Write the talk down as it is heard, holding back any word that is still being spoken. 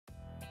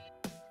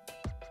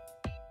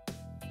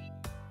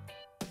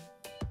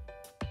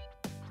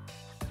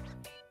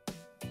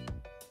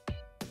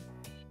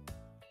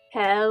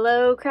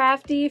Hello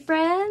crafty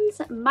friends,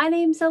 my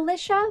name's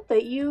Alicia,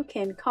 but you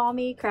can call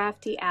me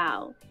Crafty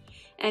Al.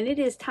 And it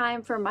is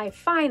time for my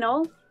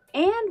final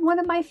and one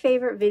of my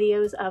favorite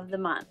videos of the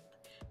month,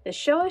 the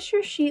Show Us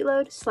Your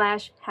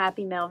SheetLoad /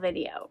 Happy Mail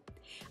video.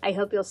 I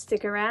hope you'll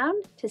stick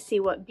around to see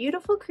what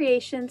beautiful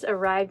creations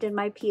arrived in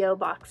my P.O.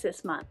 box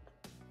this month.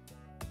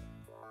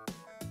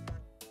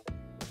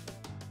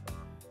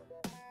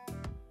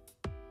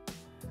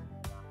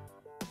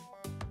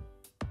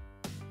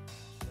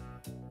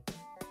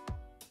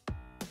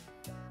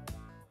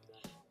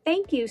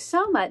 Thank you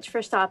so much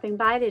for stopping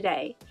by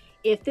today.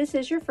 If this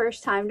is your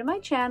first time to my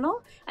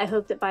channel, I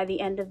hope that by the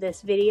end of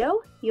this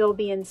video, you'll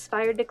be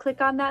inspired to click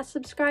on that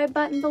subscribe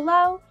button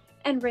below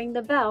and ring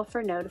the bell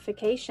for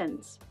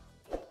notifications.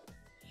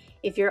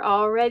 If you're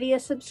already a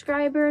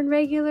subscriber and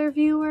regular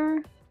viewer,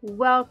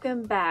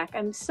 welcome back.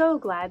 I'm so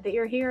glad that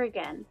you're here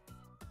again.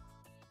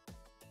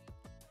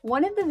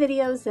 One of the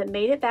videos that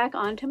made it back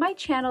onto my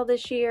channel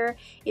this year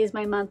is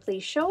my monthly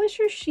Show Us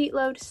Your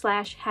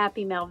SheetLoad /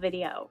 Happy Mail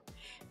video.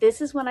 This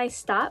is when I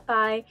stop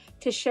by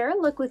to share a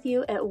look with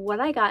you at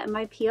what I got in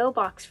my P.O.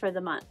 box for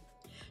the month.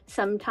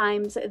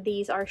 Sometimes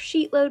these are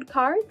SheetLoad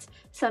cards,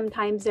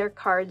 sometimes they're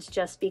cards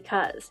just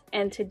because.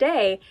 And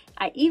today,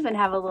 I even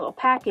have a little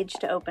package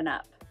to open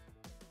up.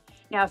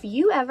 Now, if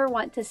you ever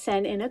want to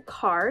send in a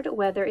card,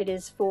 whether it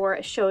is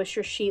for Show Us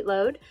Your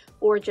SheetLoad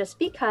or just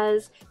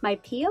because, my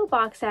P.O.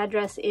 box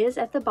address is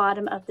at the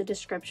bottom of the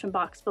description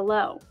box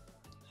below.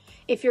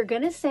 If you're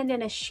going to send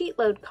in a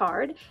SheetLoad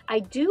card, I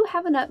do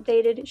have an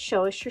updated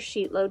Show Us Your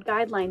SheetLoad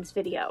guidelines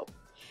video.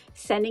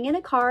 Sending in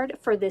a card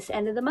for this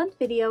end of the month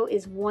video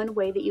is one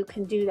way that you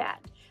can do that,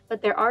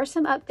 but there are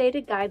some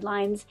updated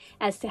guidelines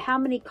as to how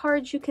many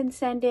cards you can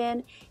send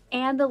in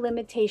and the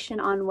limitation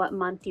on what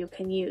month you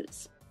can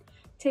use.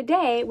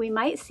 Today, we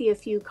might see a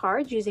few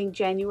cards using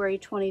January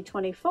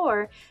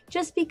 2024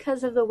 just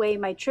because of the way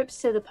my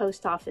trips to the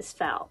post office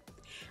fell.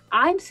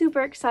 I'm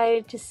super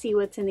excited to see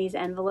what's in these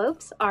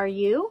envelopes. Are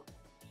you?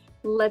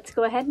 Let's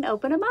go ahead and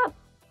open them up.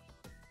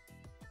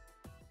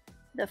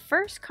 The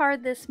first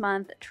card this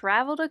month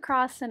traveled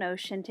across an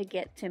ocean to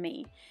get to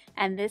me,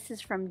 and this is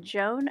from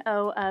Joan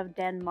O of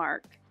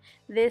Denmark.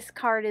 This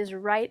card is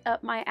right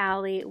up my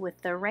alley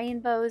with the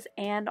rainbows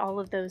and all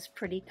of those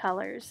pretty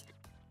colors.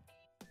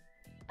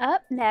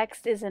 Up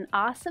next is an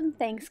awesome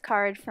thanks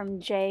card from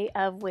Jay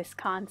of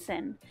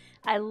Wisconsin.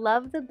 I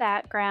love the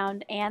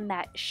background and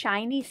that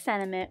shiny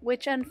sentiment,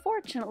 which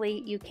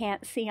unfortunately you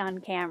can't see on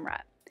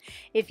camera.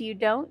 If you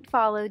don't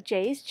follow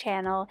Jay's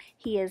channel,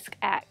 he is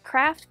at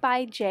Craft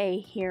by Jay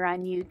here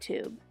on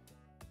YouTube.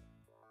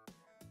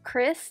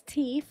 Chris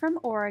T from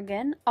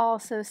Oregon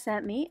also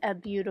sent me a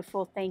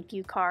beautiful thank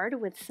you card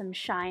with some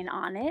shine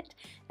on it,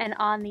 and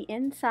on the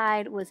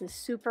inside was a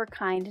super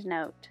kind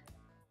note.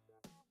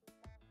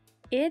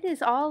 It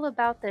is all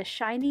about the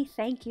shiny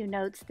thank you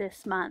notes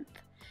this month.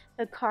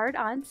 The card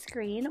on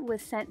screen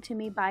was sent to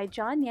me by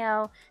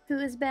Jonielle, who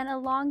has been a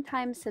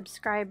longtime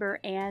subscriber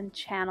and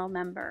channel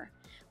member.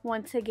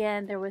 Once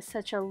again, there was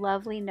such a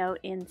lovely note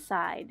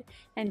inside.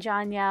 And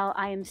Jonielle,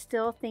 I am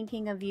still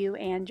thinking of you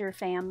and your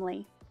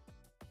family.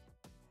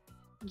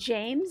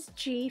 James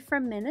G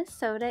from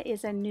Minnesota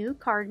is a new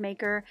card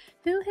maker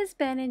who has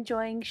been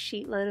enjoying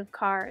SheetLoad of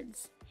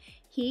cards.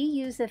 He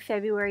used a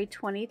February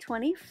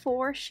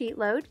 2024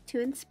 SheetLoad to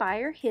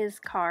inspire his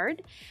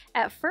card.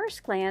 At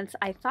first glance,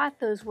 I thought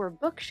those were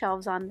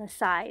bookshelves on the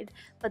side,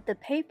 but the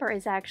paper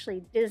is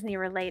actually Disney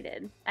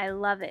related. I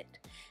love it.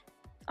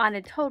 On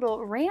a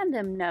total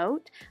random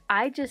note,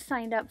 I just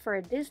signed up for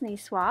a Disney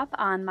swap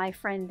on my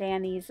friend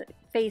Danny's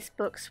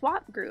Facebook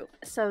swap group,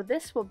 so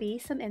this will be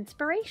some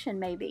inspiration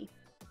maybe.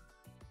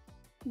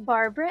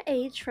 Barbara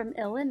H. from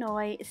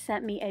Illinois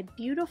sent me a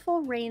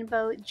beautiful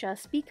rainbow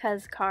just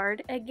because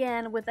card,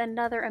 again with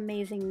another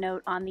amazing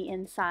note on the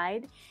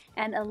inside,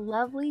 and a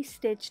lovely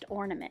stitched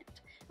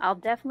ornament. I'll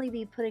definitely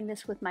be putting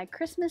this with my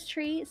Christmas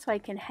tree so I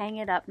can hang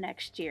it up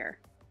next year.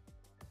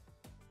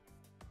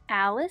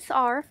 Alice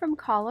R. from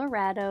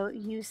Colorado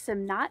used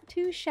some not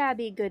too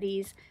shabby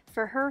goodies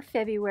for her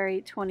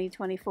February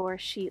 2024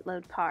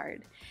 SheetLoad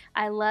card.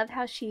 I love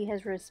how she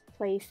has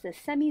replaced the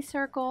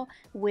semicircle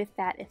with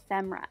that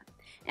ephemera.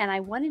 And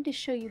I wanted to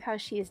show you how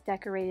she has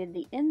decorated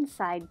the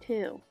inside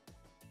too.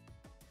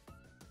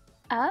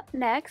 Up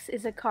next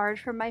is a card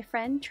from my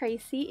friend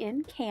Tracy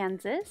in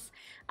Kansas.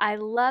 I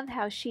love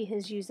how she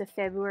has used a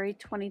February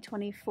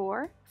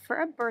 2024 for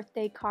a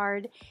birthday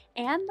card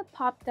and the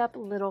popped up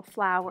little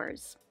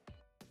flowers.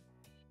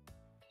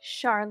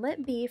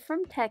 Charlotte B.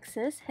 from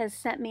Texas has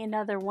sent me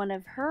another one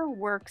of her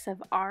works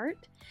of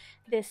art.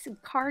 This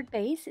card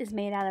base is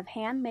made out of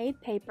handmade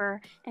paper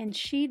and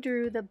she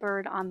drew the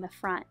bird on the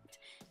front.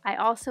 I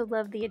also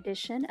love the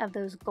addition of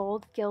those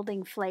gold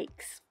gilding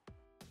flakes.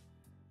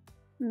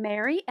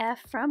 Mary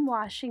F. from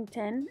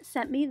Washington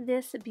sent me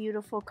this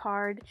beautiful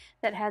card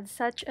that had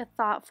such a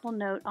thoughtful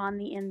note on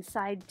the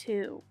inside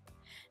too.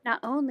 Not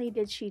only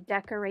did she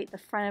decorate the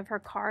front of her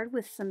card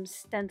with some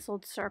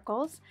stenciled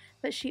circles,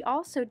 but she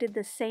also did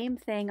the same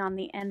thing on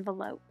the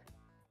envelope.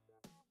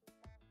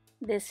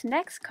 This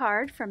next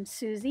card from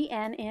Susie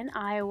N in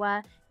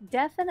Iowa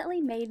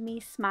definitely made me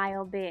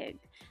smile big.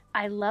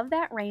 I love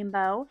that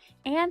rainbow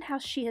and how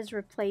she has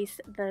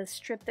replaced the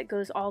strip that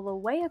goes all the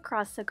way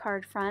across the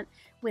card front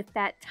with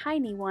that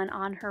tiny one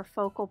on her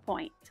focal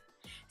point.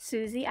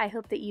 Susie, I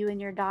hope that you and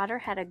your daughter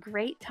had a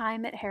great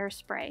time at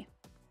Hairspray.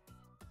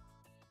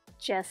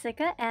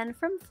 Jessica N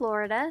from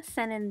Florida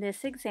sent in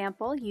this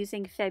example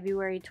using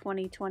February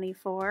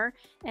 2024,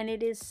 and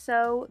it is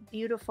so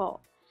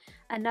beautiful.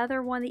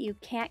 Another one that you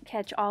can't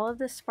catch all of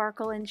the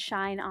sparkle and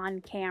shine on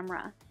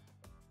camera.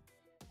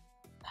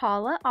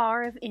 Paula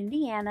R of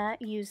Indiana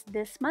used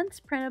this month's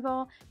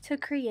printable to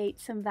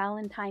create some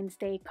Valentine's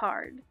Day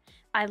card.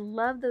 I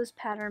love those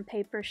pattern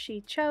papers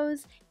she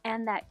chose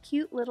and that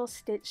cute little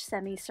stitch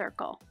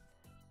semicircle.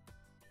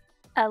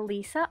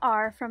 Alicia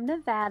R from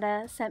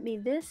Nevada sent me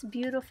this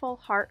beautiful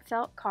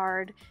heartfelt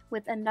card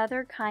with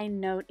another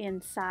kind note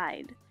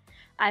inside.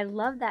 I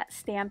love that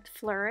stamped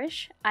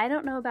flourish. I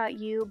don't know about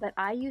you, but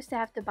I used to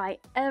have to buy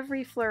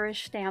every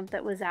flourish stamp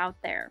that was out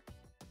there.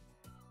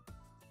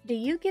 Do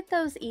you get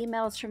those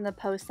emails from the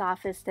post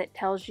office that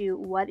tells you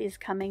what is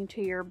coming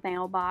to your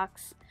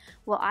mailbox?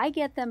 Well, I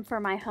get them for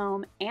my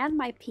home and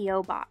my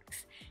P.O.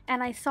 box,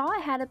 and I saw I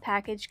had a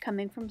package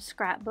coming from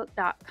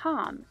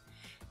scrapbook.com.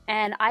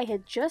 And I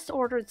had just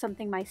ordered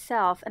something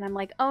myself, and I'm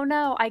like, oh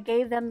no, I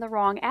gave them the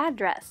wrong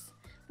address.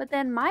 But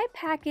then my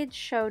package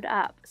showed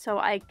up, so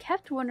I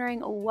kept wondering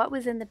what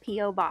was in the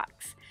P.O.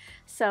 box.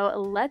 So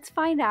let's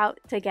find out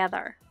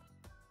together.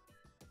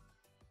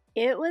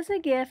 It was a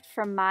gift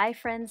from my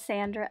friend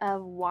Sandra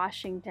of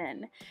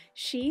Washington.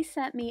 She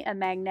sent me a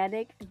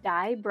magnetic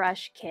die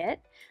brush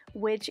kit,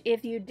 which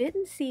if you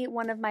didn't see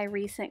one of my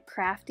recent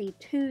Crafty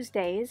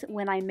Tuesdays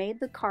when I made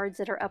the cards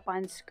that are up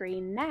on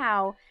screen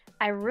now,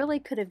 I really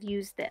could have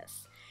used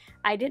this.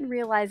 I didn't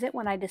realize it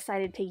when I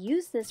decided to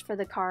use this for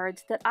the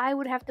cards that I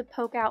would have to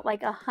poke out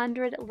like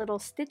 100 little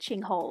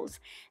stitching holes,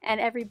 and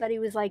everybody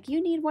was like,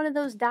 you need one of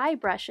those die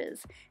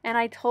brushes, and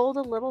I told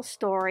a little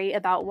story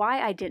about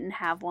why I didn't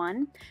have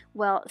one.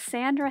 Well,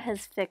 Sandra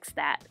has fixed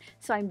that,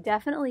 so I'm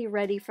definitely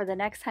ready for the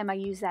next time I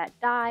use that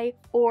die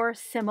or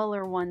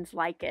similar ones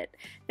like it.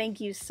 Thank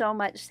you so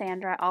much,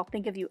 Sandra. I'll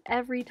think of you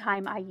every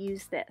time I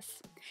use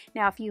this.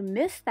 Now, if you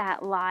missed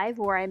that live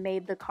where I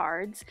made the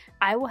cards,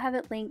 I will have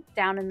it linked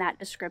down in that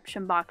description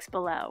box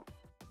below.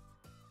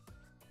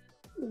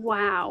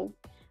 Wow.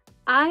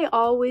 I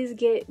always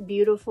get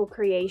beautiful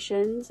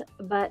creations,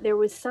 but there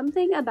was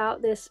something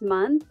about this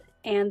month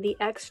and the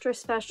extra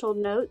special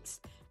notes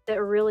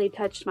that really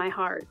touched my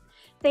heart.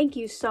 Thank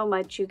you so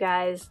much, you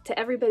guys, to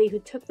everybody who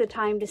took the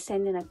time to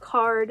send in a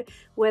card,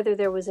 whether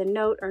there was a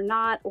note or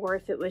not, or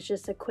if it was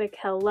just a quick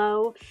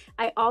hello.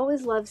 I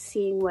always love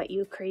seeing what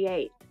you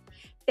create.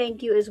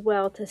 Thank you as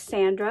well to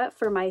Sandra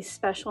for my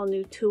special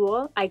new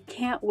tool. I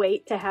can't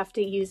wait to have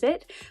to use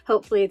it.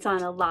 Hopefully it's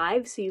on a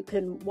live so you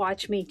can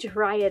watch me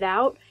try it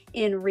out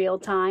in real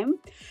time.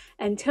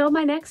 Until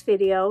my next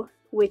video,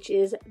 which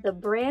is the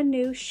brand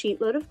new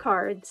sheet load of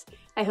cards,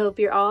 I hope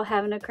you're all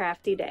having a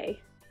crafty day.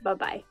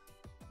 Bye-bye.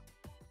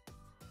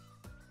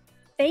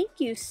 Thank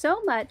you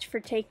so much for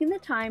taking the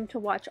time to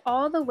watch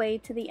all the way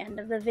to the end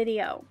of the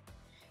video.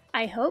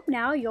 I hope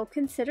now you'll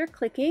consider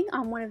clicking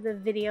on one of the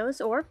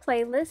videos or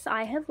playlists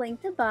I have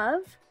linked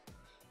above.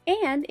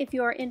 And if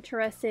you are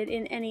interested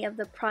in any of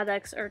the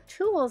products or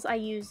tools I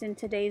used in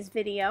today's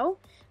video,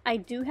 I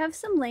do have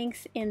some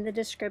links in the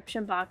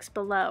description box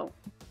below.